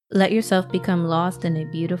Let yourself become lost in a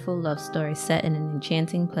beautiful love story set in an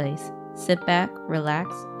enchanting place. Sit back,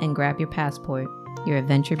 relax, and grab your passport. Your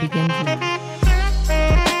adventure begins now.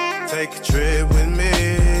 Take a trip with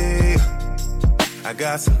me. I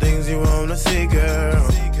got some things you wanna see, girl.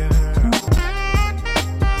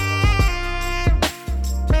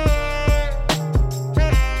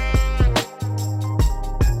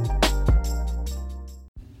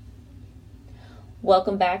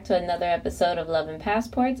 Welcome back to another episode of Love and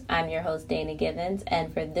Passports. I'm your host, Dana Givens,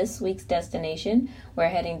 and for this week's destination, we're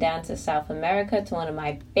heading down to South America to one of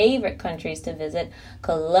my favorite countries to visit,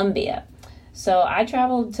 Colombia. So I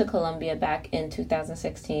traveled to Colombia back in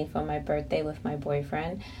 2016 for my birthday with my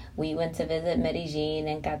boyfriend. We went to visit Medellin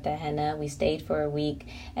and Cartagena. We stayed for a week,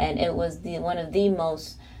 and it was one of the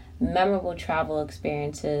most memorable travel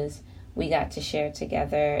experiences we got to share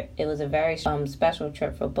together. It was a very special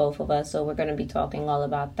trip for both of us, so we're going to be talking all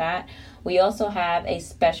about that. We also have a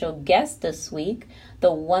special guest this week.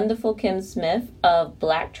 The wonderful Kim Smith of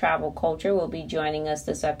Black Travel Culture will be joining us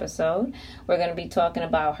this episode. We're going to be talking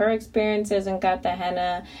about her experiences in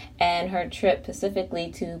Cartagena and her trip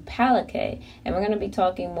specifically to Palenque, and we're going to be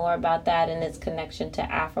talking more about that and its connection to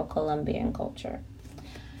Afro-Colombian culture.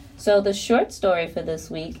 So the short story for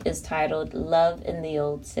this week is titled Love in the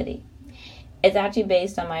Old City. It's actually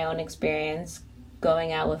based on my own experience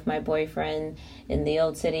going out with my boyfriend in the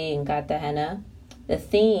old city in Cartagena. The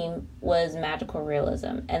theme was magical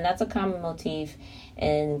realism, and that's a common motif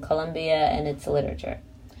in Colombia and its literature.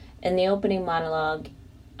 In the opening monologue,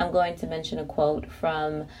 I'm going to mention a quote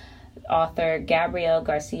from author Gabriel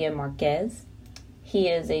Garcia Marquez. He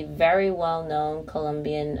is a very well-known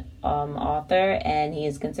Colombian author, and he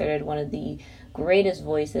is considered one of the greatest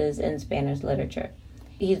voices in Spanish literature.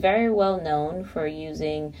 He's very well known for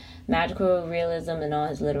using magical realism in all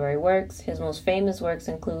his literary works. His most famous works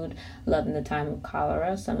include Love in the Time of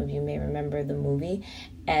Cholera, some of you may remember the movie,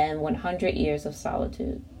 and 100 Years of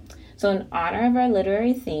Solitude. So in honor of our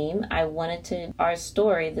literary theme, I wanted our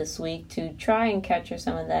story this week to try and capture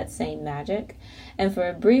some of that same magic. And for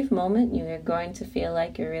a brief moment, you are going to feel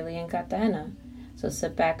like you're really in Cartagena. So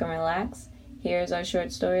sit back and relax. Here's our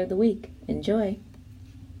short story of the week. Enjoy.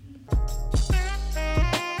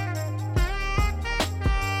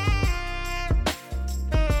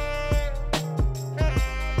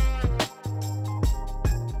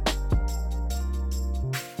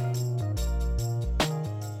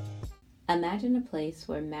 Imagine a place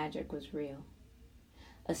where magic was real.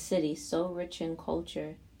 A city so rich in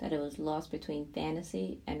culture that it was lost between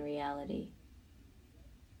fantasy and reality.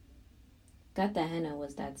 Cartagena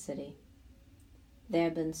was that city. There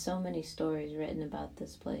have been so many stories written about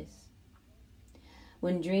this place.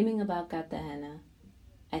 When dreaming about Cartagena,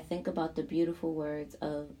 I think about the beautiful words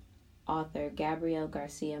of author Gabriel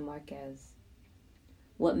Garcia Marquez.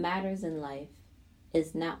 What matters in life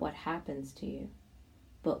is not what happens to you,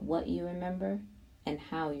 but what you remember and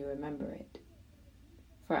how you remember it.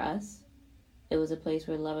 For us, it was a place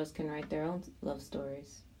where lovers can write their own love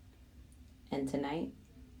stories. And tonight,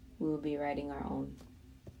 we will be writing our own.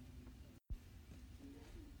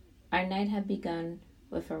 Our night had begun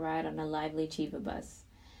with a ride on a lively Chiva bus.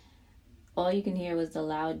 All you can hear was the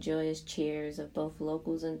loud, joyous cheers of both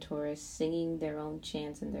locals and tourists singing their own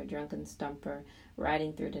chants in their drunken stumper,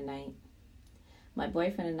 riding through the night. My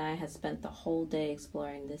boyfriend and I had spent the whole day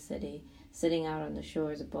exploring this city, sitting out on the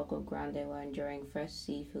shores of Boca Grande while enjoying fresh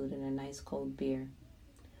seafood and a nice cold beer.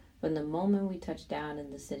 From the moment we touched down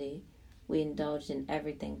in the city, we indulged in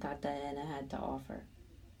everything Cartagena had to offer.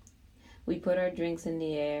 We put our drinks in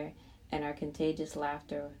the air, and our contagious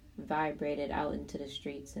laughter vibrated out into the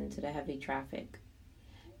streets, into the heavy traffic.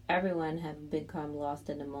 Everyone had become lost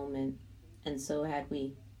in the moment, and so had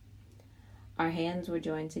we. Our hands were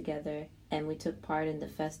joined together, and we took part in the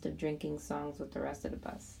festive drinking songs with the rest of the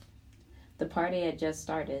bus. The party had just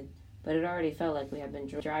started, but it already felt like we had been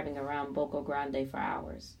driving around Boca Grande for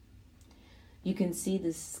hours. You can see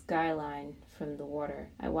the skyline from the water.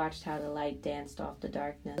 I watched how the light danced off the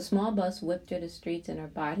darkness. The small bus whipped through the streets and our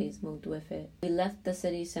bodies moved with it. We left the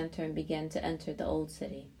city center and began to enter the old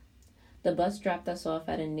city. The bus dropped us off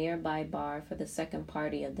at a nearby bar for the second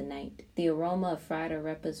party of the night. The aroma of fried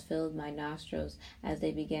arepas filled my nostrils as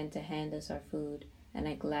they began to hand us our food, and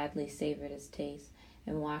I gladly savored its taste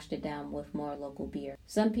and washed it down with more local beer.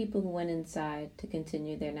 Some people went inside to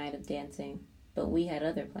continue their night of dancing, but we had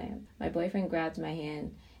other plans. My boyfriend grabbed my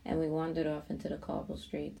hand, and we wandered off into the cobble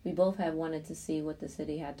streets. We both had wanted to see what the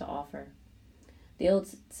city had to offer. The old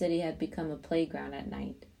city had become a playground at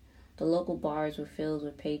night. The local bars were filled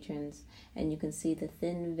with patrons, and you can see the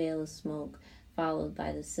thin veil of smoke followed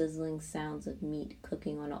by the sizzling sounds of meat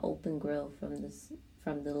cooking on an open grill from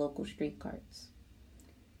from the local street carts.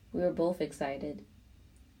 We were both excited.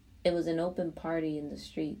 It was an open party in the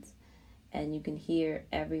streets, and you can hear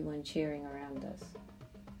everyone cheering around us.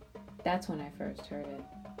 That's when I first heard it,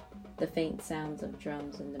 the faint sounds of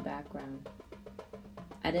drums in the background.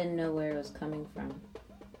 I didn't know where it was coming from,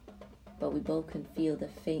 but we both could feel the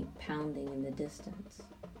faint pounding in the distance.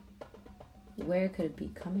 Where could it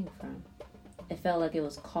be coming from? It felt like it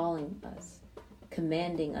was calling us,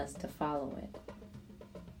 commanding us to follow it.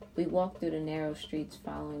 We walked through the narrow streets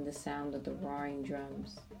following the sound of the roaring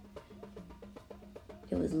drums.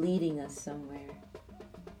 It was leading us somewhere.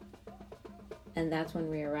 And that's when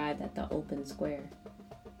we arrived at the open square.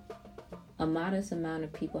 A modest amount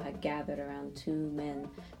of people had gathered around two men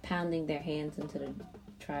pounding their hands into the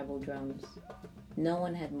tribal drums. No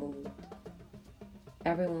one had moved.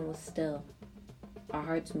 Everyone was still, our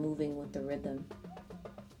hearts moving with the rhythm.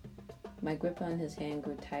 My grip on his hand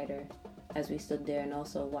grew tighter as we stood there and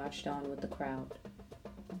also watched on with the crowd.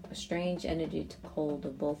 A strange energy took hold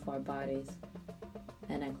of both our bodies,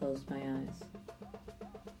 and I closed my eyes.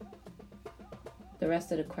 The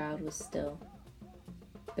rest of the crowd was still.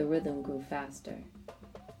 The rhythm grew faster.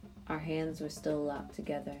 Our hands were still locked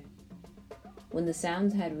together. When the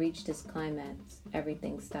sounds had reached its climax,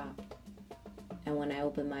 everything stopped. And when I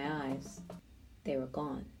opened my eyes, they were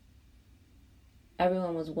gone.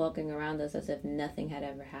 Everyone was walking around us as if nothing had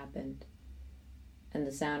ever happened, and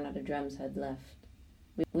the sound of the drums had left.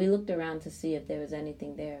 We looked around to see if there was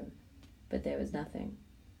anything there, but there was nothing.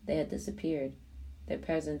 They had disappeared. Their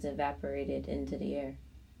presence evaporated into the air.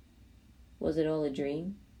 Was it all a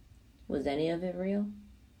dream? Was any of it real?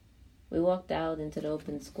 We walked out into the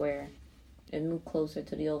open square and moved closer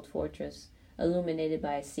to the old fortress, illuminated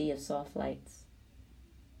by a sea of soft lights.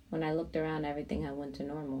 When I looked around, everything had went to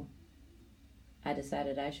normal. I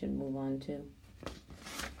decided I should move on too.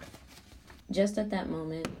 Just at that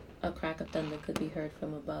moment, a crack of thunder could be heard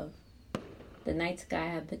from above. The night sky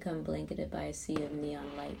had become blanketed by a sea of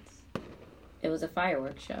neon lights. It was a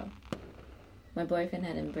fireworks show. My boyfriend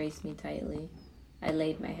had embraced me tightly. I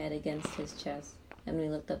laid my head against his chest, and we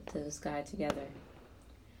looked up to the sky together.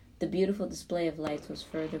 The beautiful display of lights was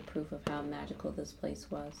further proof of how magical this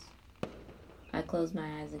place was. I closed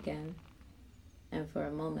my eyes again, and for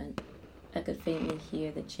a moment, I could faintly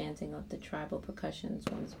hear the chanting of the tribal percussions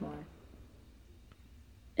once more.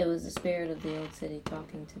 It was the spirit of the old city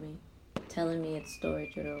talking to me, telling me its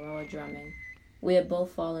story through the raw drumming. We had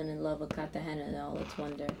both fallen in love with Cartagena and all its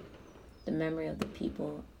wonder. The memory of the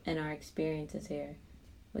people and our experiences here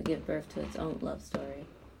would give birth to its own love story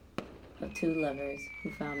of two lovers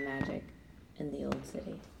who found magic in the old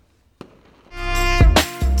city.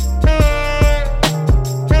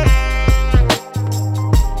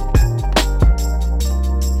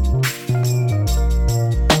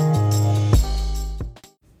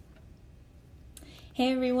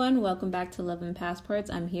 Hey everyone, welcome back to Love and Passports.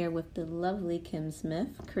 I'm here with the lovely Kim Smith,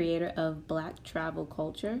 creator of Black Travel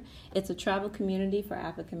Culture. It's a travel community for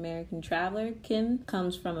African American travelers. Kim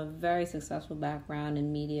comes from a very successful background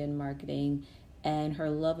in media and marketing, and her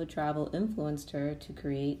love of travel influenced her to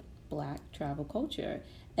create Black Travel Culture.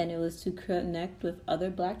 And it was to connect with other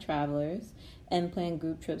Black travelers and plan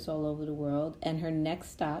group trips all over the world. And her next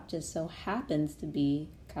stop just so happens to be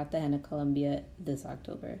Cartagena, Colombia this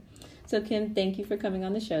October. So Kim, thank you for coming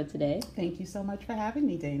on the show today. Thank you so much for having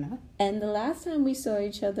me, Dana. And the last time we saw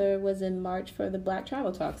each other was in March for the Black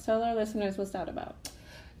Travel Talks. Tell our listeners what's that about.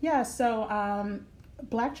 Yeah, so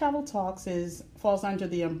Black Travel Talks falls under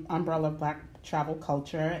the umbrella of Black Travel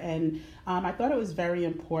Culture, and I thought it was very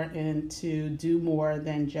important to do more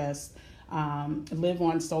than just live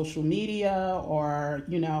on social media or,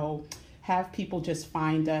 have people just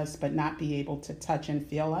find us but not be able to touch and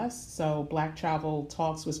feel us. So Black Travel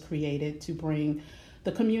Talks was created to bring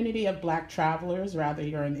the community of Black travelers, rather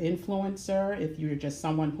you're an influencer, if you're just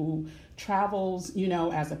someone who travels,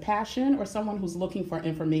 as a passion, or someone who's looking for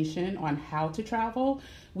information on how to travel.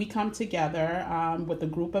 We come together with a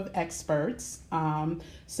group of experts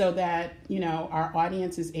so that, our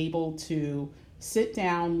audience is able to sit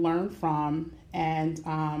down, learn from,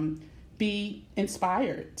 and be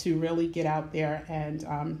inspired to really get out there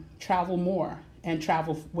and travel more and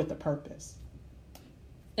travel with a purpose.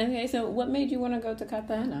 Okay, so what made you want to go to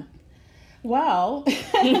Cartagena? Well,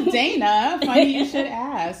 Dana, funny you should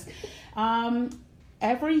ask.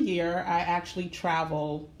 Every year I actually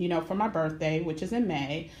travel, for my birthday, which is in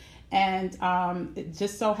May. And it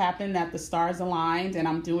just so happened that the stars aligned and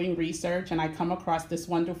I'm doing research and I come across this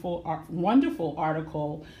wonderful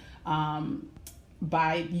article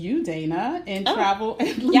by you, Dana, in Travel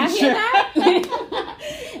and Leisure. Y'all hear that?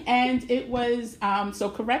 And it was, so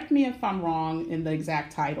correct me if I'm wrong in the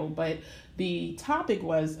exact title, but the topic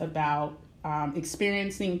was about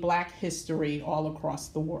experiencing Black history all across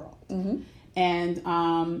the world. Mm-hmm.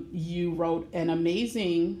 And you wrote an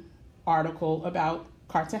amazing article about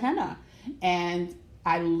Cartagena. And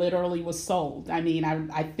I literally was sold. I mean,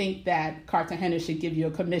 I think that Cartagena should give you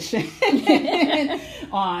a commission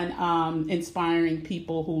on inspiring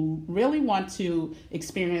people who really want to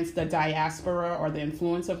experience the diaspora or the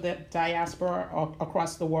influence of the diaspora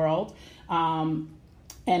across the world.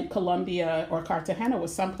 And Colombia or Cartagena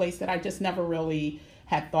was someplace that I just never really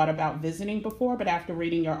had thought about visiting before. But after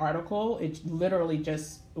reading your article, it literally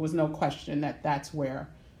just, it was no question that that's where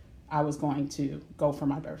I was going to go for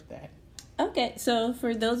my birthday. Okay, so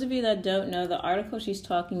for those of you that don't know, the article she's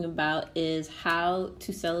talking about is how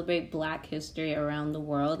to celebrate Black history around the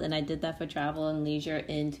world. And I did that for Travel and Leisure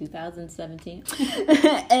in 2017.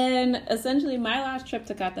 And essentially my last trip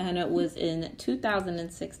to Cartagena was in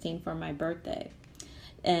 2016 for my birthday.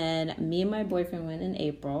 And me and my boyfriend went in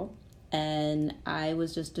April. And I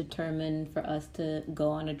was just determined for us to go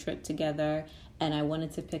on a trip together. And I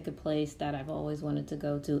wanted to pick a place that I've always wanted to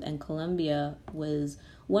go to. And Colombia was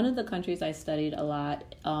one of the countries I studied a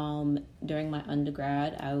lot during my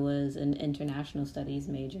undergrad. I was an international studies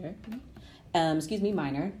major.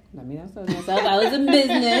 Minor. Let me not say myself. I was in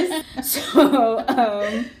business.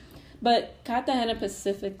 But Cartagena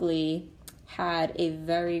specifically had a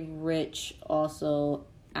very rich, also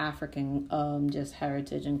African just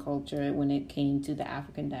heritage and culture when it came to the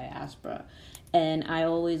African diaspora. And I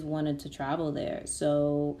always wanted to travel there.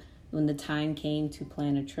 So when the time came to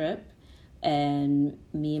plan a trip and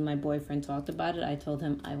me and my boyfriend talked about it, I told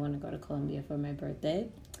him I want to go to Colombia for my birthday.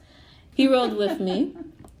 He rode with me.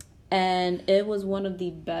 And it was one of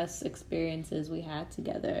the best experiences we had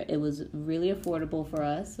together. It was really affordable for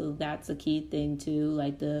us. So that's a key thing too.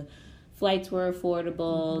 Like the flights were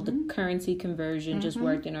affordable. Mm-hmm. The currency conversion just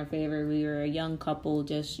worked in our favor. We were a young couple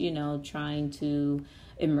just, trying to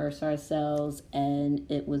immerse ourselves, and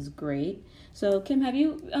it was great. So, Kim, have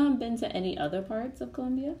you been to any other parts of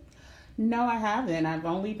Colombia? No, I haven't. I've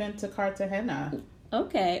only been to Cartagena.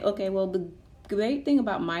 Okay. Well, the great thing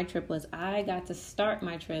about my trip was I got to start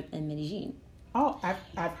my trip in Medellin. Oh,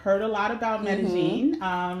 I've heard a lot about Medellin.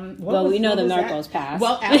 Mm-hmm. We know the Narcos Pass.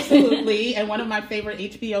 Well, absolutely. And one of my favorite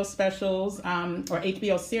HBO specials or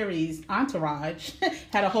HBO series, Entourage,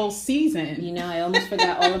 had a whole season. I almost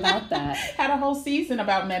forgot all about that. Had a whole season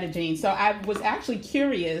about Medellin. So I was actually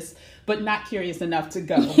curious, but not curious enough to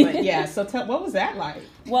go. But yeah, so what was that like?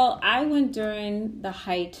 Well, I went during the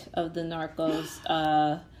height of the Narcos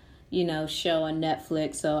show on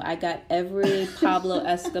Netflix. So I got every Pablo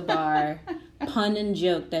Escobar pun and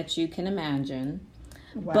joke that you can imagine.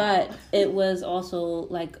 Wow. But it was also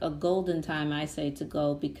like a golden time, I say, to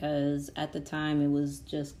go, because at the time it was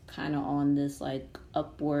just kind of on this like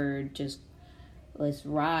upward, just this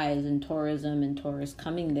rise in tourism and tourists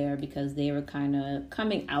coming there because they were kind of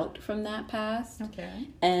coming out from that past. Okay.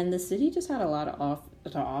 And the city just had a lot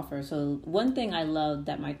to offer. So one thing I loved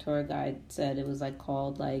that my tour guide said, it was like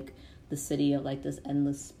called like the city of like this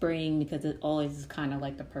endless spring, because it always is kind of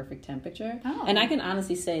like the perfect temperature. Oh. And I can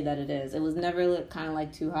honestly say that it is. It was never kind of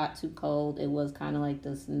like too hot, too cold. It was kind of like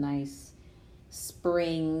this nice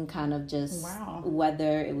spring kind of just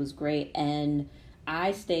weather. It was great. And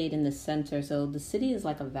I stayed in the center. So the city is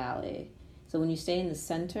like a valley. So when you stay in the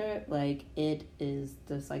center, like it is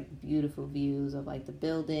just like beautiful views of like the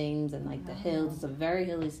buildings and like the hills. It's a very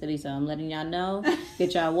hilly city. So I'm letting y'all know,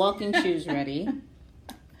 get y'all walking shoes ready.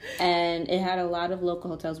 And it had a lot of local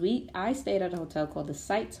hotels. I stayed at a hotel called the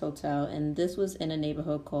Sites Hotel, and this was in a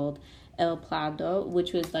neighborhood called El Prado,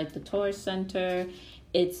 which was like the tourist center.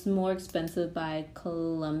 It's more expensive by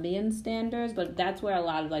Colombian standards, but that's where a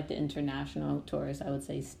lot of like the international tourists, I would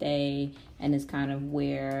say, stay, and is kind of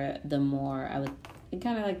where the more it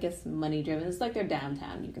kind of like gets money driven. It's like their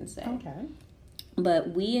downtown, you can say. Okay. But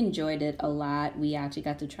we enjoyed it a lot. We actually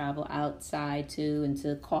got to travel outside too,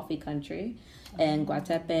 into coffee country and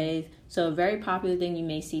Guatepe. So a very popular thing you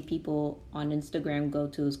may see people on Instagram go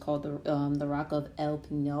to is called the Rock of El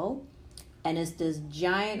Piñol. And it's this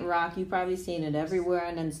giant rock. You've probably seen it everywhere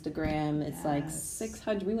on Instagram. It's like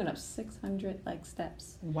 600. We went up 600 like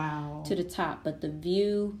steps. Wow. To the top. But the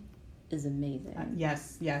view is amazing.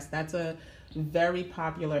 Yes. That's a very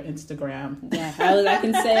popular Instagram. Yeah, I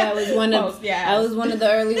can say I was one of I was one of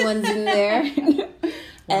the early ones in there.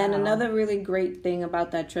 And another really great thing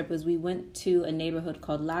about that trip was we went to a neighborhood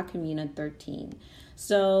called La Comuna 13.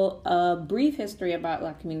 So a brief history about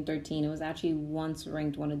La Comuna 13. It was actually once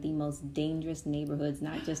ranked one of the most dangerous neighborhoods,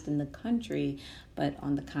 not just in the country, but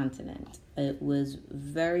on the continent. It was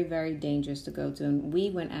very, very dangerous to go to. And we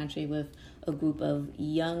went actually with a group of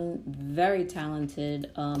young, very talented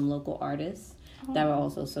local artists that were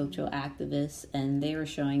also social activists. And they were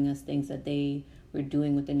showing us things that they were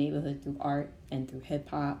doing with the neighborhood through art and through hip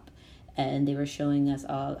hop. And they were showing us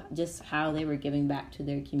all just how they were giving back to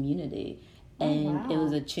their community. And it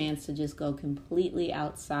was a chance to just go completely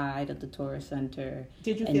outside of the tourist center.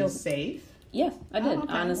 Did you feel safe? Yes, I did.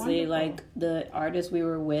 Okay, honestly, wonderful. like the artists we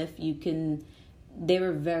were with, they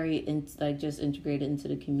were very just integrated into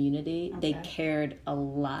the community. Okay. They cared a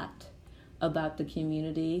lot about the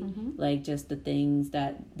community, like just the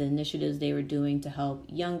initiatives they were doing to help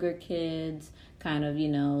younger kids kind of,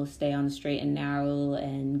 stay on the straight and narrow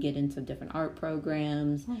and get into different art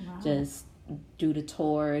programs. Oh, wow. Just do the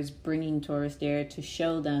tours, bringing tourists there to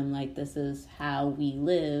show them like this is how we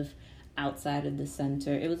live outside of the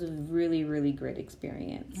center. It was a really, really great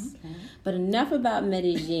experience. Okay. But enough about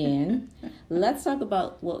Medellin. Let's talk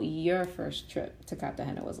about what your first trip to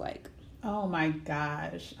Cartagena was like. Oh my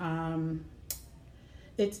gosh.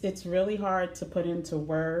 It's really hard to put into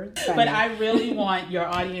words, but I really want your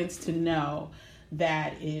audience to know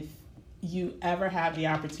that if you ever have the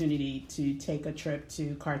opportunity to take a trip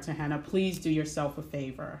to Cartagena, please do yourself a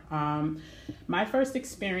favor. My first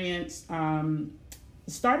experience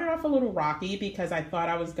started off a little rocky because I thought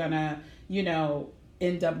I was gonna,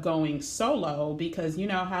 end up going solo, because you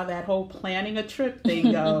know how that whole planning a trip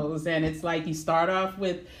thing goes. And it's like you start off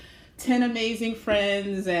with 10 amazing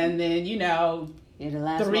friends, and then, The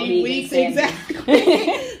last 3 weeks,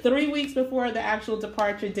 exactly. 3 weeks before the actual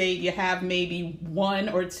departure date, you have maybe 1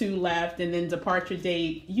 or 2 left, and then departure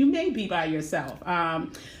date, you may be by yourself.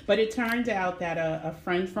 But it turned out that a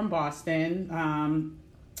friend from Boston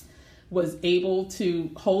was able to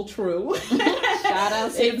hold true. Shout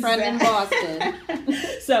out to your friend in Boston.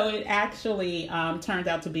 So it actually turned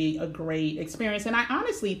out to be a great experience. And I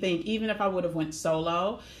honestly think even if I would have went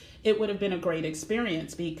solo, it would have been a great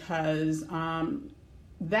experience, because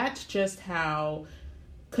that's just how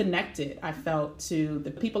connected I felt to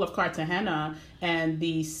the people of Cartagena, and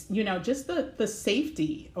these, just the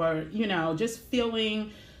safety, or, just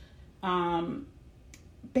feeling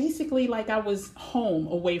basically like I was home,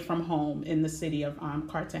 away from home in the city of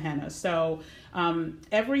Cartagena. So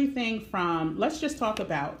everything from, let's just talk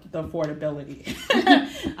about the affordability.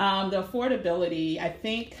 The affordability, I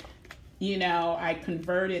think, I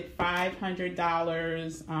converted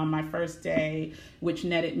 $500 on my first day, which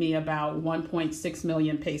netted me about 1.6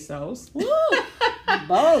 million pesos. Woo!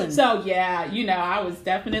 Balling. So yeah, I was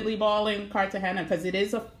definitely balling Cartagena, because it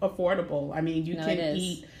is affordable. I mean, you can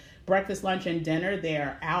eat breakfast, lunch, and dinner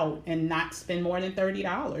there out and not spend more than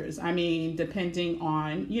 $30. I mean, depending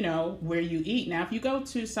on, where you eat. Now, if you go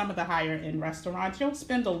to some of the higher end restaurants, you'll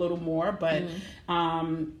spend a little more, but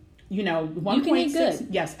 1.6,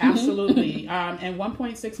 yes, absolutely. And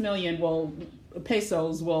 1.6 million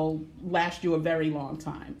pesos will last you a very long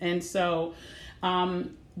time. And so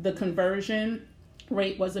the conversion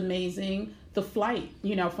rate was amazing. The flight,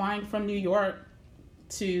 flying from New York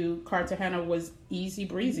to Cartagena was easy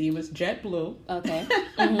breezy. It was JetBlue. Okay.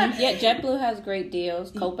 Yeah, JetBlue has great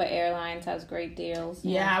deals. Copa Airlines has great deals.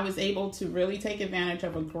 Yeah, I was able to really take advantage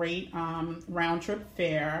of a great round trip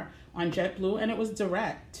fare on JetBlue, and it was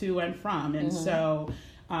direct to and from. And so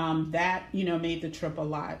that, made the trip a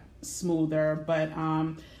lot smoother. But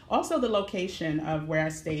also the location of where I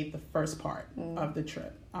stayed the first part of the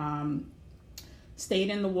trip. Stayed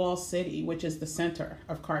in the Wall City, which is the center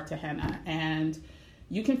of Cartagena. And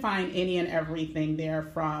you can find any and everything there,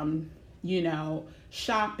 from,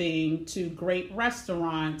 shopping to great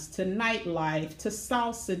restaurants to nightlife to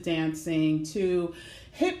salsa dancing to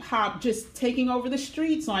hip hop just taking over the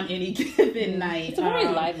streets on any given night. It's a very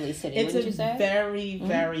lively city, wouldn't you say? It's a very,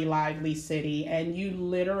 very lively city. And you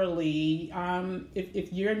literally,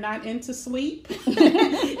 if you're not into sleep,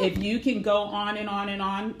 if you can go on and on and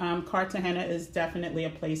on, Cartagena is definitely a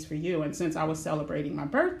place for you. And since I was celebrating my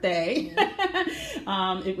birthday,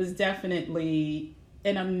 it was definitely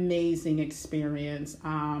an amazing experience.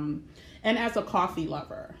 And as a coffee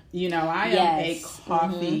lover, I am a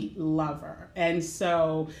coffee lover. And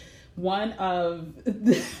so when I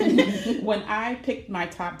picked my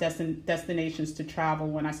top destinations to travel,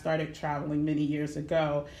 when I started traveling many years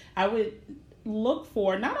ago, I would look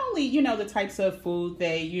for not only, the types of food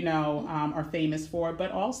they, are famous for,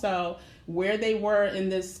 but also where they were in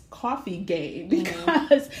this coffee game,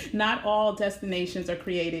 because not all destinations are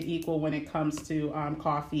created equal when it comes to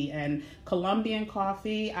coffee. And Colombian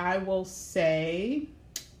coffee, I will say,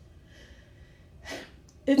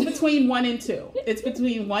 it's between 1 and 2. It's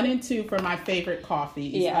between 1 and 2 for my favorite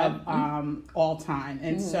coffees of all time.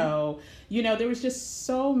 And so, there was just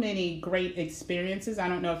so many great experiences. I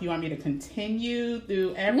don't know if you want me to continue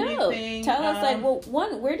through everything. No, tell us,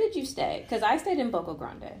 where did you stay? Because I stayed in Boca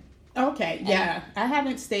Grande. Okay, yeah. I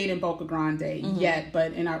haven't stayed in Boca Grande yet,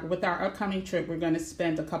 but with our upcoming trip, we're going to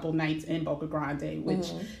spend a couple nights in Boca Grande,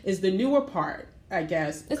 which is the newer part, I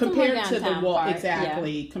guess, it's compared to the Wall. Part,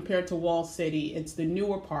 exactly, compared to Wall City, it's the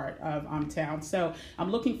newer part of town. So I'm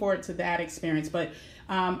looking forward to that experience. But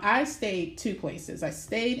I stayed 2 places. I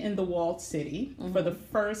stayed in the walled city for the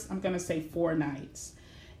first, I'm going to say 4 nights,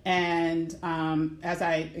 and as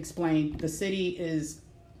I explained, the city is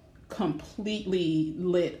completely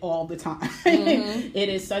lit all the time. It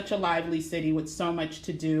is such a lively city with so much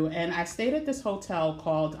to do. And I stayed at this hotel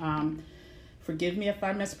called, forgive me if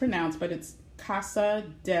I mispronounce, but it's Casa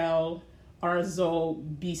del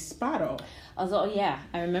Arzobispado. Yeah,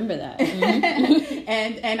 I remember that.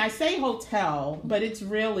 And I say hotel, but it's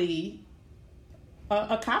really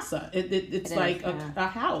a casa. It's like a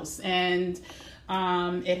house. And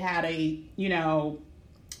it had I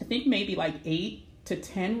think maybe like 8 to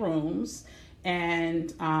 10 rooms,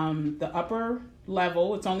 and the upper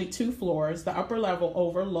level, it's only 2 floors. The upper level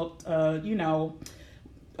overlooked, I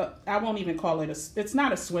won't even call it it's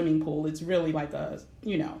not a swimming pool. It's really like a,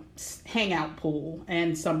 hangout pool,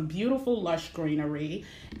 and some beautiful lush greenery.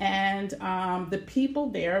 And the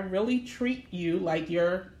people there really treat you like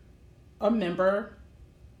you're a member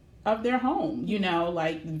of their home,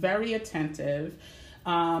 like very attentive.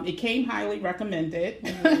 It came highly recommended.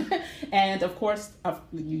 And of course,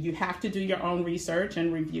 you have to do your own research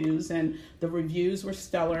and reviews, and the reviews were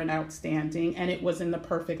stellar and outstanding, and it was in the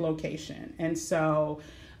perfect location. And so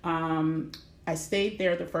I stayed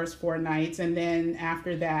there the first 4 nights, and then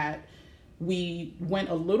after that, we went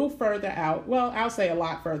a little further out. Well, I'll say a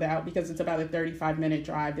lot further out, because it's about a 35-minute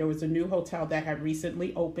drive. There was a new hotel that had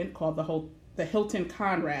recently opened called the Hilton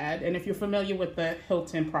Conrad. And if you're familiar with the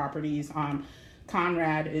Hilton properties,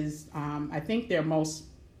 Conrad is, I think their most,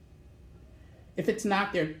 if it's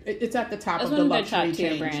not their, it's at the top of the luxury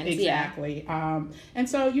chain. Brands, exactly. Yeah. And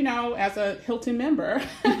so, as a Hilton member,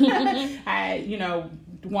 I,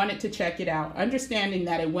 wanted to check it out, understanding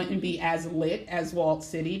that it wouldn't be as lit as Walled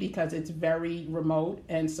City, because it's very remote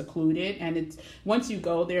and secluded. And it's, once you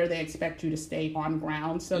go there, they expect you to stay on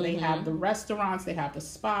ground. So they have the restaurants, they have the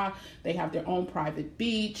spa, they have their own private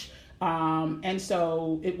beach. And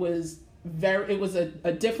so it was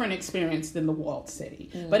a different experience than the walled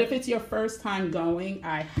city. But if it's your first time going,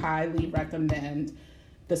 I highly recommend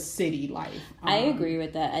the city life. I agree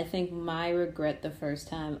with that. I think my regret the first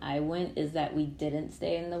time I went is that we didn't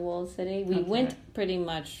stay in the walled city. We went pretty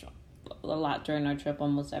much a lot during our trip,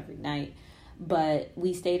 almost every night. But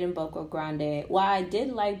we stayed in Boca Grande. While I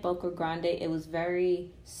did like Boca Grande, it was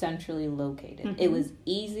very centrally located. It was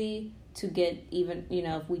easy to get, even,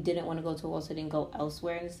 if we didn't want to go to Wall City and go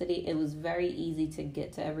elsewhere in the city, it was very easy to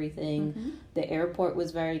get to everything. The airport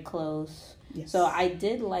was very close. Yes. So I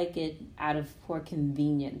did like it for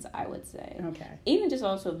convenience, I would say. Okay. Even just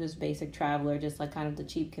also just basic traveler, just like kind of the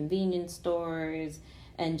cheap convenience stores,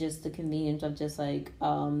 and just the convenience of just like,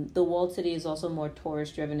 the walled city is also more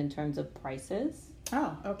tourist driven in terms of prices.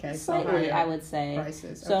 Oh, okay. Slightly, I would say.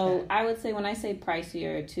 Prices. So I would say when I say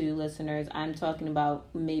pricier to listeners, I'm talking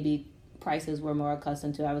about maybe prices we're more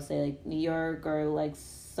accustomed to. I would say like New York or like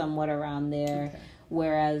somewhat around there. Okay.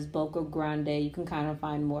 Whereas Boca Grande, you can kind of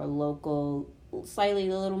find more local, slightly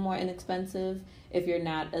a little more inexpensive if you're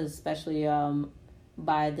not especially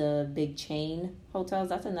by the big chain hotels.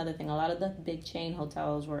 That's another thing. A lot of the big chain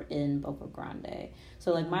hotels were in Boca Grande.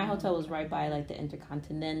 So like my hotel was right by like the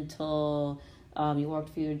Intercontinental. You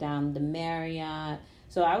walked further down the Marriott.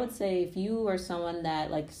 So I would say if you are someone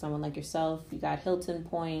like yourself, you got Hilton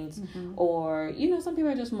points, or, some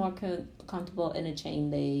people are just more comfortable in a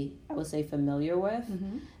chain I would say familiar with,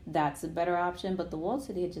 that's a better option. But the Walled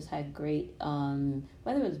City, it just had great,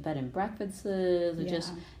 whether it was bed and breakfasts or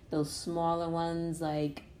just those smaller ones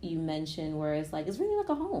like you mentioned, where it's like, it's really like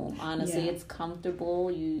a home, honestly. It's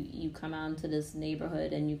comfortable. You come out into this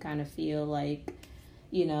neighborhood and you kind of feel like,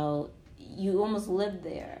 you almost live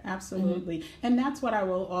there. Absolutely. And that's what I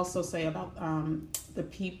will also say about the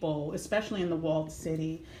people, especially in the walled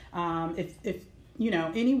city. If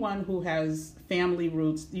anyone who has family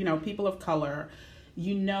roots, people of color,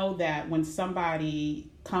 you know that when somebody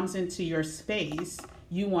comes into your space,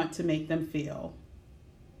 you want to make them feel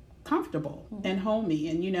comfortable and homey.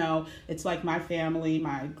 And it's like my family,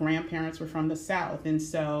 my grandparents were from the South, and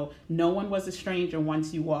so no one was a stranger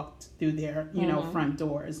once you walked through their front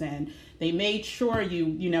doors, and they made sure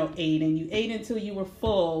you ate, and you ate until you were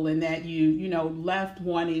full, and that you left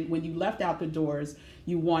wanting, when you left out the doors,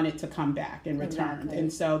 you wanted to come back and return. Exactly.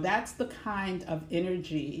 And so that's the kind of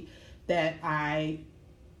energy that I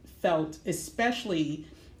felt, especially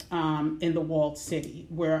in the walled city,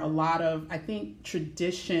 where a lot of, I think,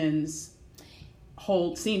 traditions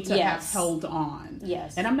seem to have held on.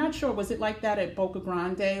 Yes. And I'm not sure, was it like that at Boca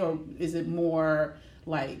Grande, or is it more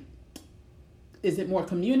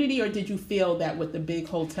community, or did you feel that with the big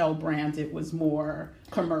hotel brands it was more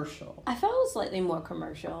commercial? I felt it was slightly more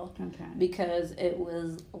commercial. Okay. Because it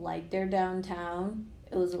was like their downtown.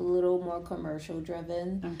 It was a little more commercial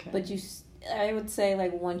driven. Okay. But I would say,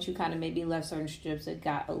 like, once you kind of maybe left certain strips, it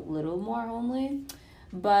got a little more homely.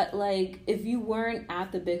 But, like, if you weren't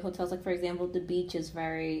at the big hotels, like, for example, the beach is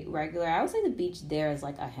very regular. I would say the beach there is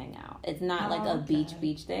like a hangout. It's not like a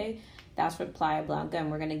beach day. That's for Playa Blanca, and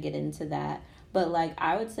we're going to get into that. But, like,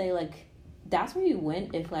 I would say, like, that's where you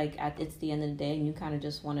went if, like, it's the end of the day and you kind of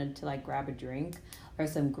just wanted to, like, grab a drink or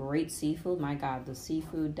some great seafood. My God, the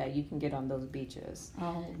seafood that you can get on those beaches.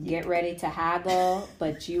 Oh, yeah. Get ready to haggle,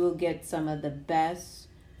 but you will get some of the best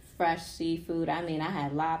fresh seafood. I mean, I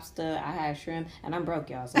had lobster, I had shrimp, and I'm broke,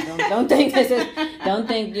 y'all. So don't think don't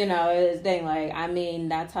think, this thing. Like, I mean,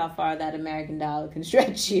 that's how far that American dollar can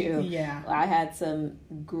stretch you. Yeah. I had some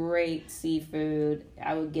great seafood.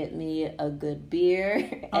 I would get me a good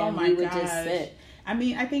beer, and we would just sit. I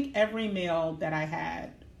mean, I think every meal that I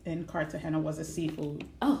had in Cartagena was a seafood.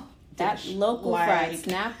 Oh, that local fried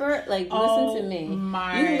snapper, listen to me. You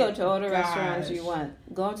can go to all the restaurants you want.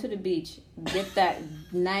 Go to the beach, get that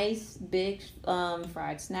nice big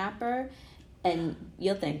fried snapper, and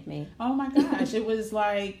you'll thank me. Oh my gosh, it was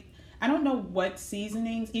like, I don't know what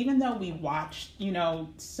seasonings, even though we watched,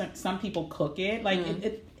 some people cook it, like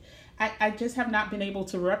I just have not been able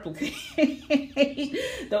to replicate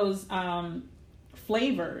those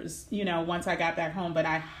flavors, once I got back home. But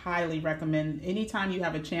I highly recommend, anytime you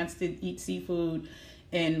have a chance to eat seafood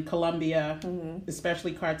in Colombia,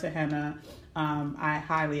 especially Cartagena, I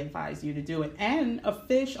highly advise you to do it. And a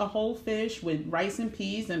whole fish with rice and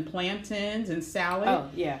peas and plantains and salad. Oh,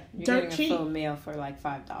 yeah. You're dirt getting cheap. A full meal for like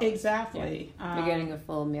 $5. Exactly. Yeah. You're getting a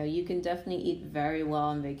full meal. You can definitely eat very well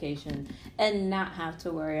on vacation and not have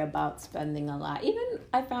to worry about spending a lot.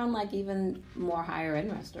 I found even more higher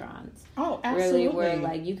end restaurants. Oh, absolutely. Really,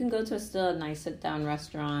 where you can go to a nice sit down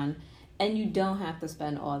restaurant and you don't have to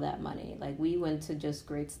spend all that money. Like, we went to just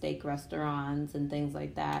great steak restaurants and things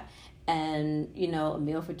like that. And, a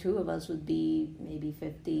meal for two of us would be maybe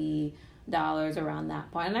 $50 around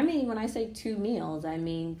that point. And I mean, when I say 2 meals, I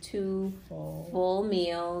mean 2 full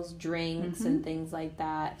meals, drinks, and things like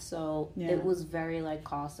that. So it was very,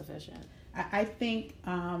 cost efficient. I think,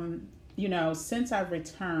 since I've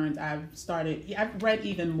returned, I've read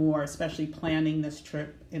even more, especially planning this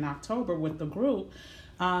trip in October with the group.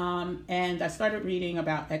 And I started reading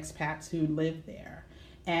about expats who live there.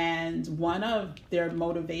 And one of their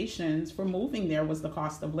motivations for moving there was the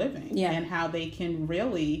cost of living and how they can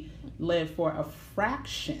really live for a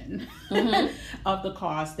fraction of the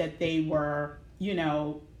cost that they were,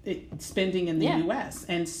 spending in the U.S.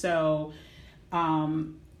 And so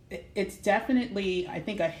it's definitely, I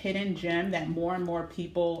think, a hidden gem that more and more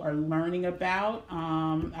people are learning about.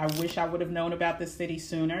 I wish I would have known about this city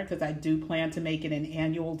sooner, because I do plan to make it an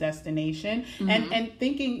annual destination. And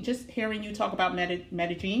thinking, just hearing you talk about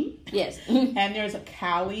Medellin. Yes. And there's a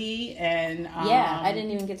Cali and... I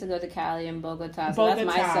didn't even get to go to Cali and Bogota. So that's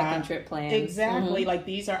my second trip plan. Exactly. Like,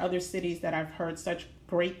 these are other cities that I've heard such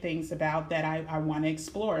great things about that I want to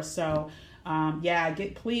explore. So...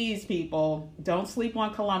 please, people, don't sleep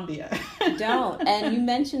on Colombia. Don't. And you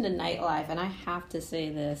mentioned the nightlife, and I have to say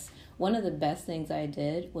this. One of the best things I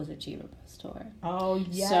did was a Chiva bus tour. Oh,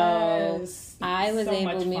 yes. So I was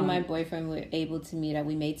me and my boyfriend were able to meet up.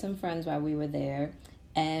 We made some friends while we were there,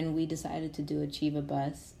 and we decided to do a Chiva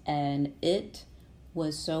bus, and it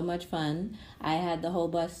was so much fun. I had the whole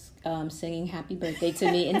bus singing happy birthday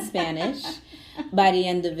to me in Spanish. by the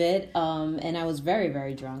end of it. And I was very,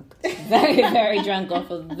 very drunk. Very, very drunk off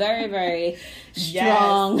of very, very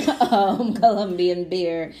strong Colombian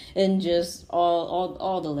beer. And just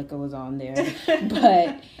all the liquor was on there.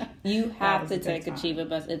 But you have to take a Chiva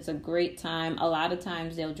bus. It's a great time. A lot of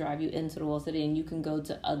times they'll drive you into the whole city and you can go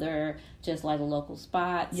to other just like local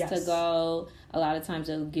spots to go. A lot of times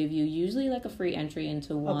they'll give you usually like a free entry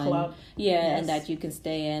into one club. And that you can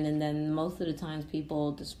stay in, and then most of the times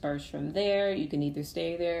people disperse from there. You can either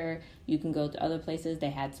stay there, you can go to other places. They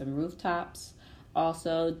had some rooftops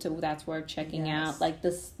also that's worth checking out. Like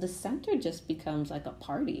the center just becomes like a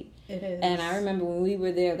party. It is. And I remember when we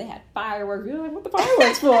were there, they had fireworks. We were like, what the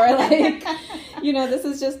fireworks for? Like, this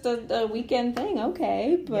is just a weekend thing.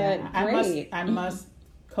 Okay, but great. I must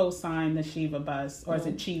co-sign the Chiva bus, or is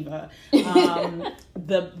it Chiva?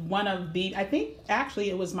 The one of I think actually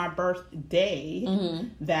it was my birthday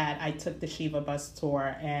that I took the Chiva bus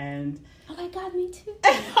tour, and oh my God, me too.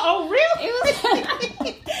 Oh, really? It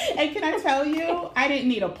was. And can I tell you, I didn't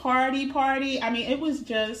need a party. I mean, it was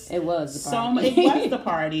just. It was the party. It was the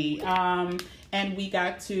party. And we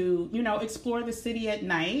got to, explore the city at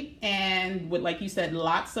night, and with, like you said,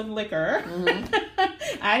 lots of liquor.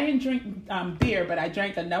 I didn't drink beer, but I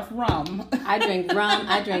drank enough rum. I drank rum.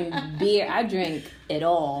 I drank beer. I drank it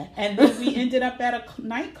all. And then we ended up at a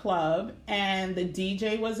nightclub, and the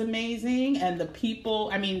DJ was amazing, and the people.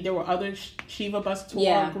 I mean, there were other Chiva bus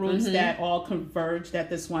tour groups that all converged at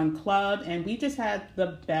this one club, and we just had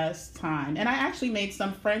the best time. And I actually made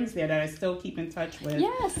some friends there that I still keep in touch with.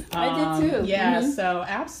 Yes, I did too. Yeah, so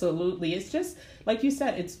absolutely. It's just, like you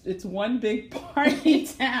said, it's one big party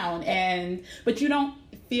town, but you don't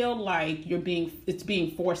feel like it's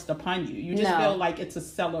being forced upon you. You just feel like it's a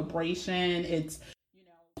celebration. It's,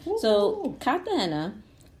 So Cartagena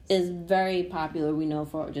is very popular, we know,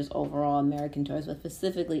 for just overall American tourists, but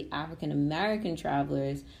specifically African American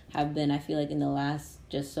travelers have been, I feel like in the last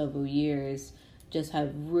just several years, just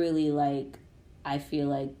have really I feel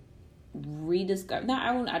like rediscovered.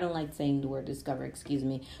 I don't like saying the word discover, excuse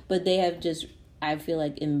me, but they have just, I feel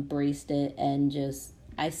like, embraced it, and just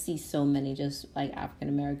I see so many just like African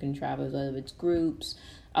American travelers, whether it's groups.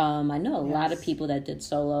 I know a lot of people that did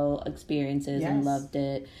solo experiences and loved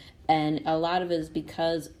it, and a lot of it is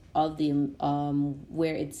because of the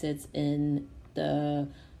where it sits in the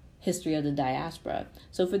history of the diaspora.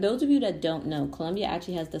 So for those of you that don't know, Colombia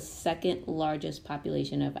actually has the second largest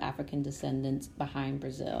population of African descendants behind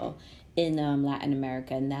Brazil in Latin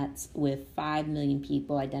America, and that's with 5 million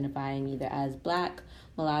people identifying either as Black,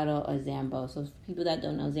 mulatto, or Zambo. So for people that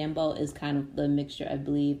don't know, Zambo is kind of the mixture, I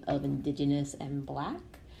believe, of indigenous and Black,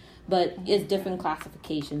 but it's different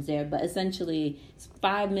classifications there. But essentially,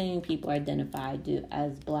 5 million people identified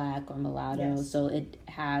as Black or mulatto. Yes. So it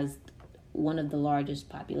has one of the largest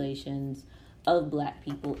populations of Black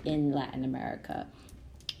people in Latin America.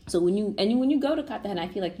 So when you go to Cartagena, I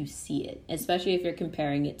feel like you see it, especially if you're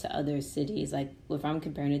comparing it to other cities. Like if I'm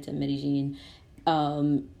comparing it to Medellin,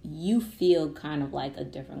 you feel kind of like a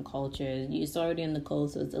different culture. It's already on the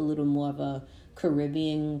coast, so it's a little more of a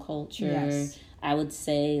Caribbean culture. Yes. I would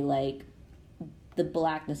say like the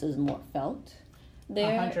Blackness is more felt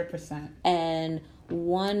there. 100%. And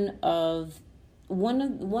one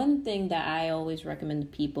thing that I always recommend to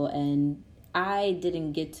people, and I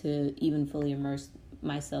didn't get to even fully immerse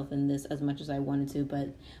myself in this as much as I wanted to,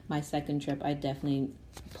 but my second trip I definitely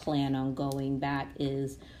plan on going back,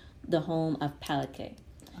 is the home of Palenque.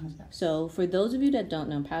 So for those of you that don't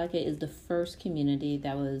know, Palenque is the first community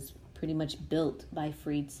that was pretty much built by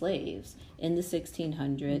freed slaves in the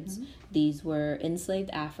 1600s. Mm-hmm. These were enslaved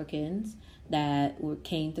Africans that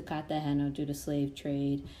came to Cartagena due to slave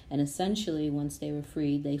trade, and essentially once they were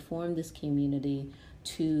freed, they formed this community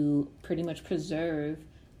to pretty much preserve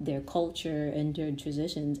their culture and their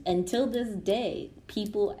traditions. Until this day,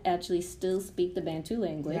 people actually still speak the Bantu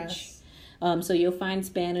language. Yes. So you'll find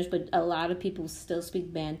Spanish, but a lot of people still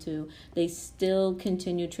speak Bantu. They still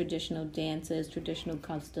continue traditional dances, traditional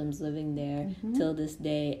customs living there till this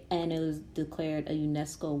day. And it was declared a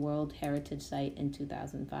UNESCO World Heritage Site in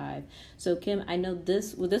 2005. So Kim, I know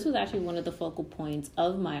this was actually one of the focal points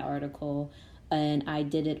of my article, and I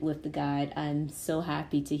did it with the guide. I'm so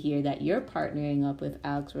happy to hear that you're partnering up with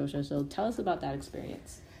Alex Rocha. So tell us about that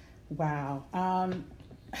experience. Wow.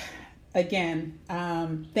 Again,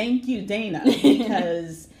 thank you, Dana,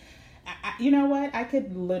 because you know what? I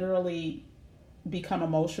could literally become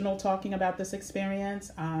emotional talking about this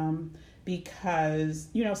experience, because,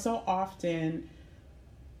 so often,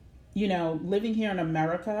 living here in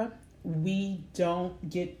America, we don't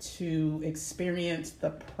get to experience the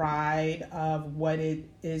pride of what it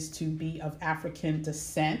is to be of African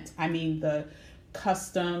descent. I mean, the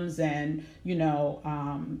customs and,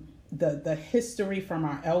 the history from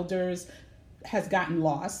our elders has gotten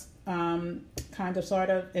lost, kind of, sort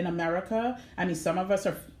of, in America. I mean,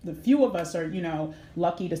 the few of us are,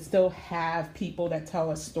 lucky to still have people that tell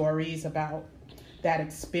us stories about that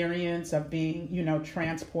experience of being,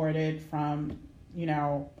 transported from,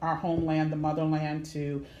 our homeland, the motherland,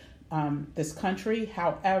 to this country.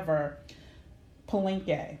 However,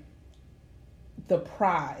 Palenque, the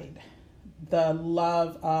pride, the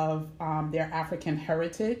love of their African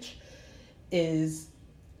heritage is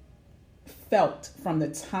felt from the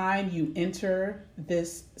time you enter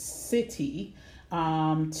this city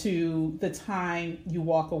to the time you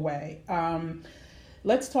walk away.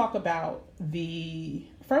 Let's talk about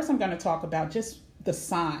first I'm going to talk about just the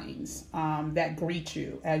signs that greet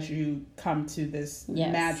you as you come to this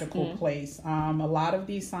magical place. A lot of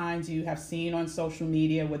these signs you have seen on social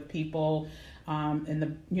media with people in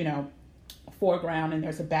the, foreground, and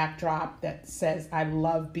there's a backdrop that says, "I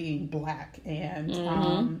love being Black,"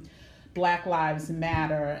 and Black Lives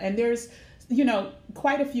Matter. And there's,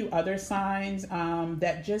 quite a few other signs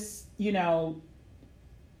that just,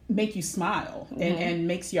 make you smile and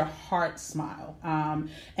makes your heart smile.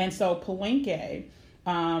 And so Palenque,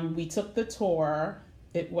 we took the tour.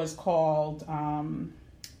 It was called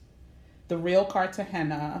The Real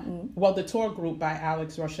Cartagena. Well, the tour group by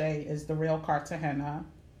Alex Roche is The Real Cartagena.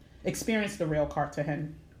 Experience the Real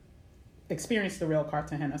Cartagena,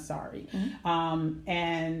 sorry.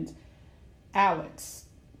 And Alex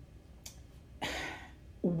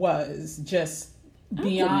was just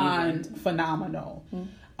beyond phenomenal.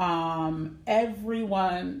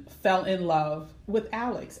 Everyone fell in love with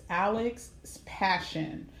Alex. Alex's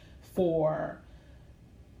passion for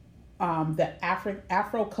the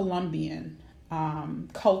Afro-Colombian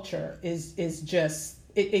culture is just,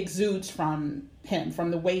 it exudes from him, from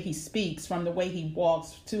the way he speaks, from the way he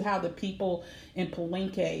walks, to how the people in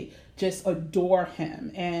Palenque just adore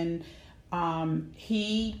him. And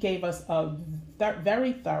he gave us a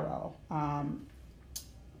very thorough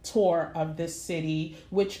tour of this city,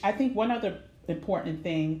 which I think one other important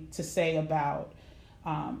thing to say about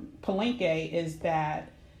Palenque is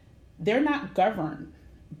that they're not governed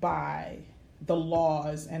by the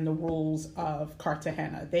laws and the rules of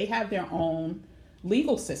Cartagena. They have their own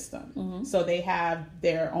legal system. So they have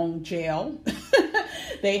their own jail.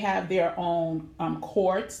 They have their own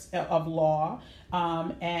courts of law.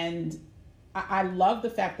 And I love the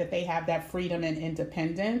fact that they have that freedom and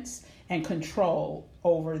independence and control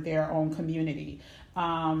over their own community.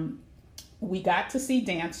 We got to see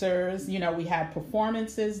dancers. We had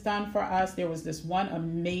performances done for us. There was this one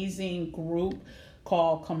amazing group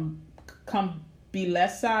called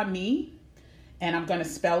Combilesa Me. And I'm going to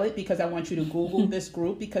spell it because I want you to Google this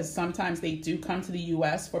group, because sometimes they do come to the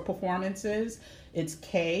U.S. for performances. It's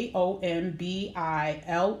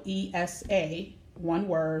Kombilesa, one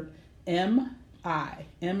word, M-I.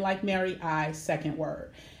 M like Mary, I, second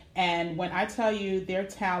word. And when I tell you their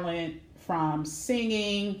talent, from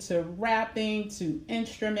singing to rapping to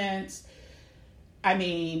instruments, I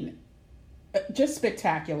mean, just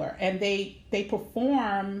spectacular. And they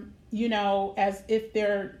perform, as if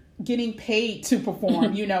they're getting paid to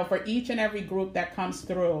perform, for each and every group that comes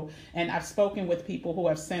through. And I've spoken with people who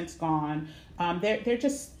have since gone. They're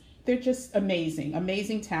just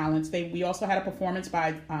amazing talents. We also had a performance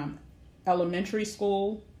by elementary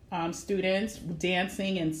school students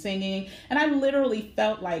dancing and singing. And I literally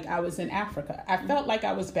felt like I was in Africa. I felt like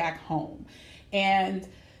I was back home. And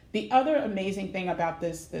the other amazing thing about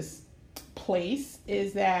this place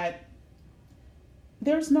is that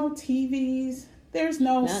there's no TVs. There's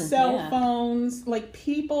no cell phones. Like,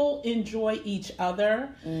 people enjoy each other.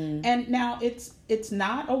 And now it's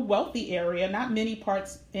not a wealthy area. Not many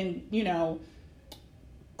parts in,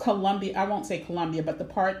 Colombia. I won't say Colombia, but the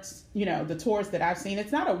parts, the tours that I've seen,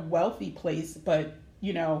 it's not a wealthy place, but,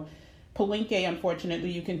 Palenque, unfortunately,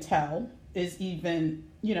 you can tell, is even,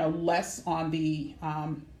 less on the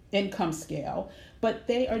income scale. But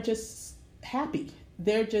they are just happy.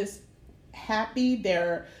 They're just happy.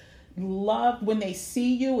 They're love when they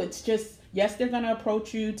see you. It's just, yes, they're going to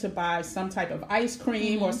approach you to buy some type of ice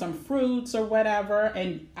cream or some fruits or whatever,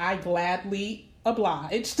 and I gladly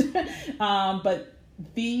obliged. But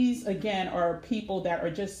these, again, are people that are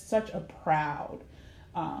just such a proud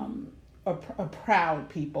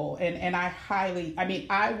people, and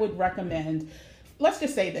I would recommend, let's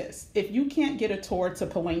just say this, if you can't get a tour to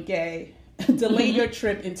Palenque, delay your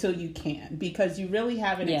trip until you can, because you really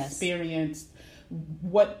haven't experienced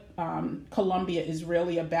what Colombia is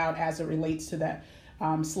really about as it relates to the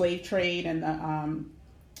slave trade and the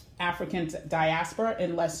African diaspora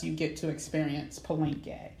unless you get to experience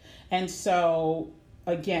Palenque. And so,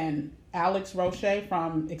 again, Alex Roche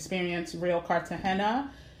from Experience Real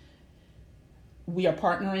Cartagena, we are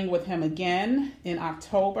partnering with him again in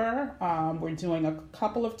October. We're doing a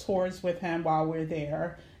couple of tours with him while we're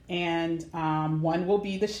there. And one will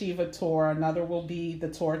be the Shiva tour, another will be the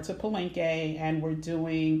tour to Palenque, and we're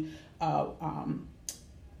doing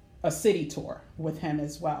a city tour with him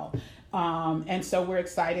as well. And so we're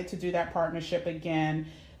excited to do that partnership again.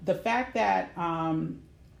 The fact that,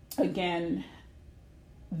 again,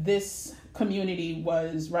 this community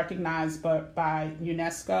was recognized by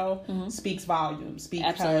UNESCO speaks volumes,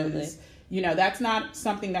 because, Absolutely. That's not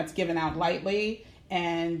something that's given out lightly.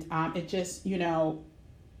 And it just,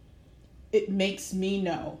 it makes me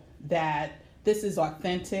know that this is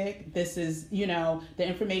authentic. This is, the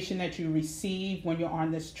information that you receive when you're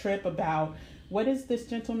on this trip about, what is this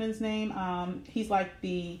gentleman's name? He's like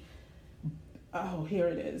here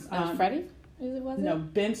it is. Freddie? Was it? No,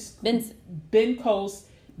 Ben Coast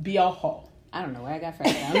Bioho. I don't know where I got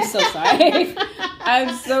Freddie. I'm so sorry.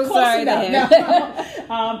 I'm so sorry to him.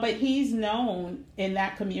 No. But he's known in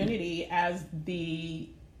that community as the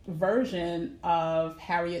version of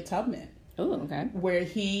Harriet Tubman. Oh, okay. Where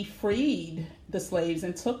he freed the slaves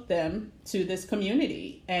and took them to this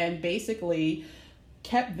community and basically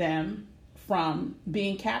kept them from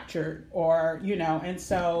being captured, or and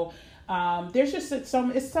so there's just it's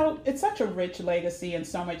such a rich legacy and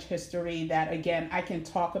so much history that, again, I can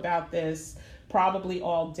talk about this probably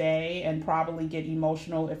all day and probably get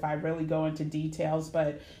emotional if I really go into details,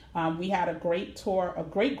 but we had a great tour, a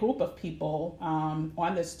great group of people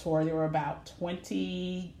on this tour. There were about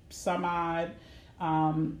 20 some odd,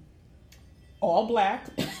 all Black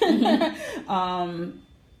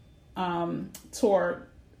tour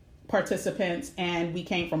participants, and we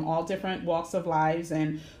came from all different walks of lives.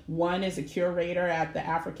 And one is a curator at the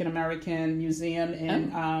African American Museum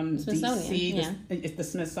in DC. Yeah. It's the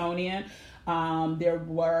Smithsonian. There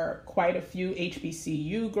were quite a few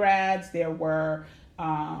HBCU grads. There were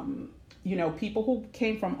people who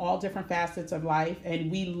came from all different facets of life,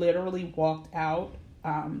 and we literally walked out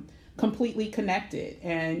completely connected,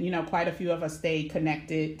 and quite a few of us stayed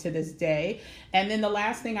connected to this day. And then the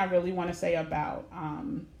last thing I really want to say about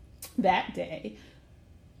that day,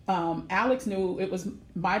 Alex knew it was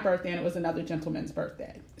my birthday and it was another gentleman's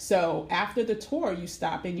birthday. So after the tour, you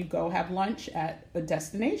stop and you go have lunch at a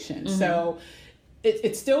destination. Mm-hmm. So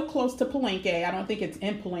it's still close to Palenque. I don't think it's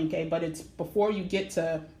in Palenque, but it's before you get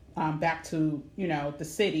to back to the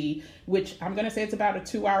city, which I'm going to say it's about a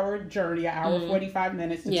 2-hour journey, an hour 45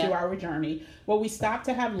 minutes to 2-hour journey. Well, we stopped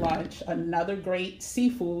to have lunch, another great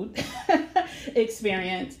seafood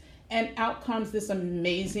experience, and out comes this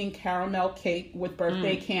amazing caramel cake with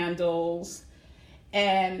birthday candles,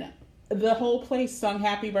 and the whole place sung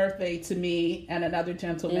happy birthday to me and another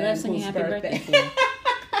gentleman whose birthday.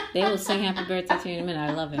 They will sing happy birthday to you in a minute.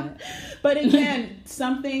 I love it. But again,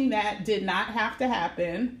 something that did not have to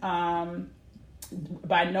happen.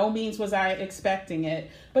 By no means was I expecting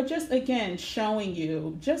it. But just, again, showing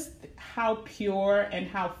you just how pure and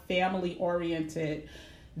how family oriented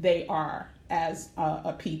they are as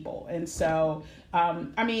a people. And so,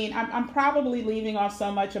 I'm probably leaving off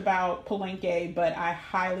so much about Palenque, but I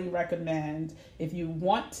highly recommend, if you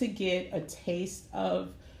want to get a taste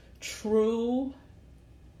of true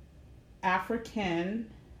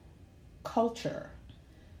African culture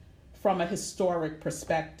from a historic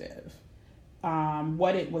perspective,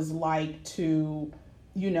 what it was like to,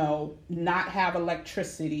 not have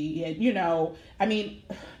electricity, and,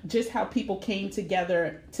 just how people came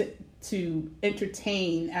together to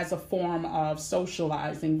entertain as a form of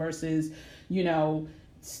socializing versus,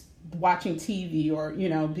 watching TV or,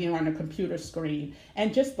 being on a computer screen,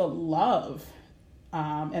 and just the love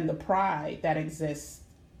and the pride that exists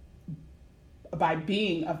by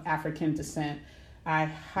being of African descent. I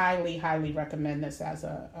highly, highly recommend this as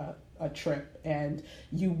a trip, and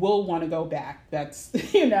you will want to go back. That's,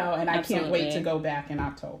 and I Absolutely. Can't wait to go back in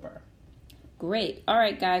October. Great. All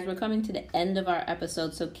right, guys, we're coming to the end of our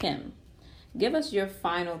episode. So, Kim, give us your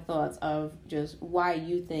final thoughts of just why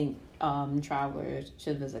you think travelers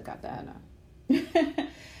should visit Cartagena.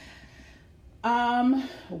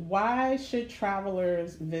 Why should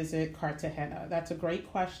travelers visit Cartagena? That's a great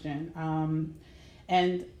question.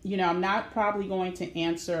 And, I'm not probably going to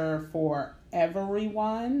answer for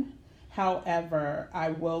everyone. However,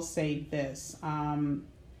 I will say this.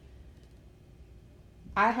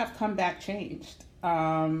 I have come back changed.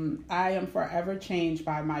 I am forever changed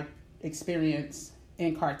by my experience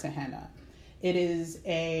in Cartagena. It is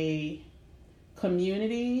a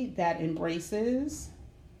community that embraces.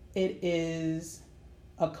 It is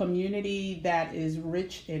a community that is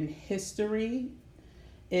rich in history.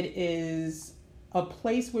 It is a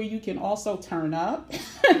place where you can also turn up.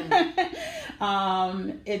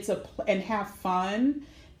 And have fun.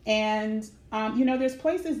 And, there's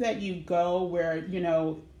places that you go where,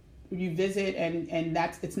 you visit and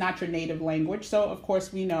it's not your native language. So, of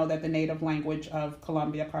course, we know that the native language of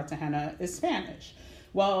Colombia, Cartagena, is Spanish.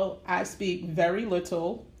 Well, I speak very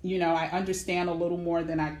little. I understand a little more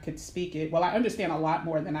than I could speak it. Well, I understand a lot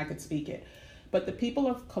more than I could speak it. But the people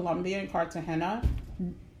of Colombia and Cartagena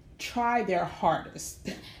try their hardest.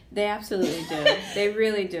 They absolutely do. They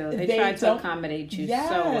really do. They try to accommodate you so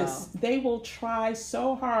well. Yes, they will try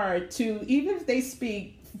so hard to, even if they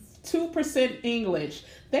speak 2% English,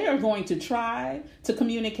 they are going to try to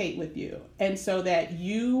communicate with you. And so that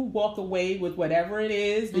you walk away with whatever it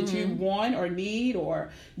is that you want or need,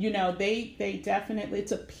 or, they definitely,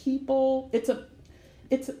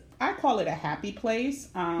 I call it a happy place,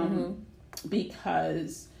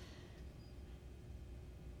 because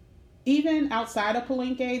even outside of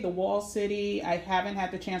Palenque, the wall city, I haven't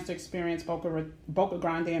had the chance to experience Boca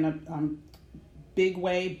Grande in a big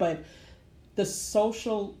way, but the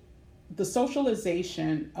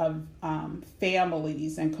socialization of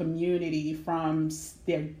families and community, from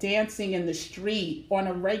their dancing in the street on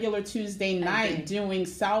a regular Tuesday night, doing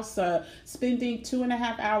salsa, spending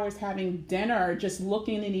 2.5 hours having dinner, just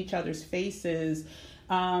looking in each other's faces.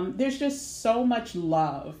 There's just so much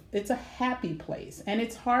love. It's a happy place. And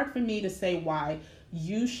it's hard for me to say why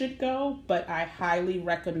you should go, but I highly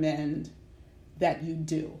recommend that you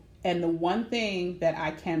do. And the one thing that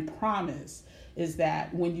I can promise is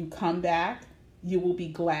that when you come back, you will be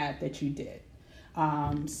glad that you did.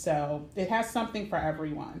 So it has something for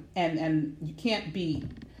everyone. And you can't beat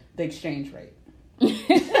the exchange rate.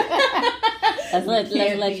 Let's let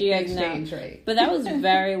you guys know. But that was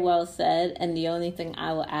very well said. And the only thing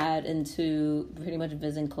I will add into pretty much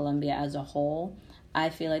visiting Colombia as a whole,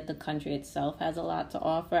 I feel like the country itself has a lot to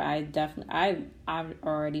offer. I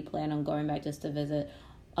already plan on going back just to visit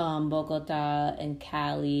Bogota and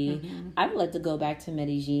Cali. I would like to go back to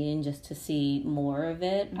Medellin just to see more of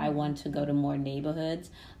it. I want to go to more neighborhoods.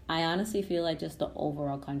 I honestly feel like just the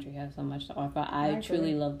overall country has so much to offer. I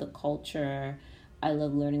truly love the culture. I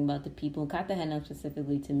love learning about the people. Cartagena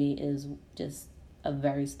specifically to me is just a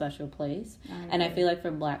very special place. And I feel like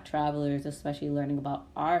for Black travelers, especially learning about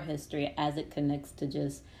our history as it connects to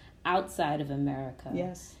just outside of America.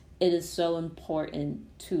 Yes. It is so important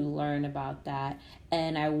to learn about that.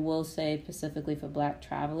 And I will say specifically for Black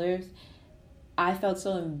travelers, I felt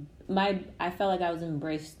like I was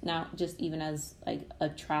embraced, not just even as like a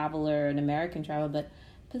traveler, an American traveler, but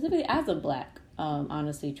specifically as a Black,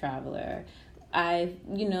 honestly, traveler. I,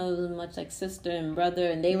 much like sister and brother,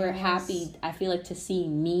 and they were happy, I feel like, to see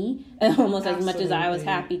me almost as much as I was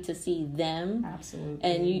happy to see them. Absolutely.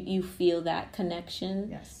 And you feel that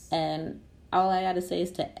connection. Yes. And all I got to say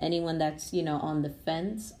is to anyone that's, on the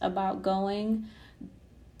fence about going,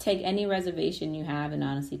 take any reservation you have and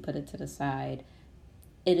honestly put it to the side.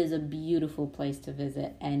 It is a beautiful place to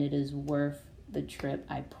visit, and it is worth the trip.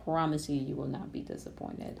 I promise you will not be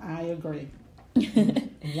disappointed. I agree.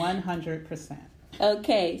 100%.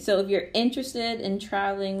 Okay, so if you're interested in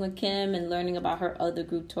traveling with Kim and learning about her other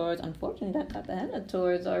group tours, unfortunately that Cartagena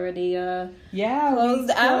tour is already closed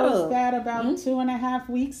out. Closed that about 2.5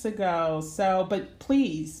 weeks ago. So, but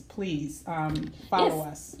please follow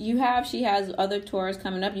us. She has other tours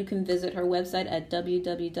coming up. You can visit her website at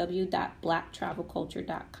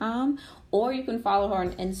www.blacktravelculture.com, or you can follow her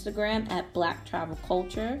on Instagram at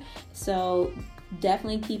blacktravelculture. So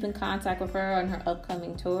definitely keep in contact with her on her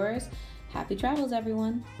upcoming tours. Happy travels,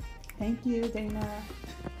 everyone. Thank you, Dana.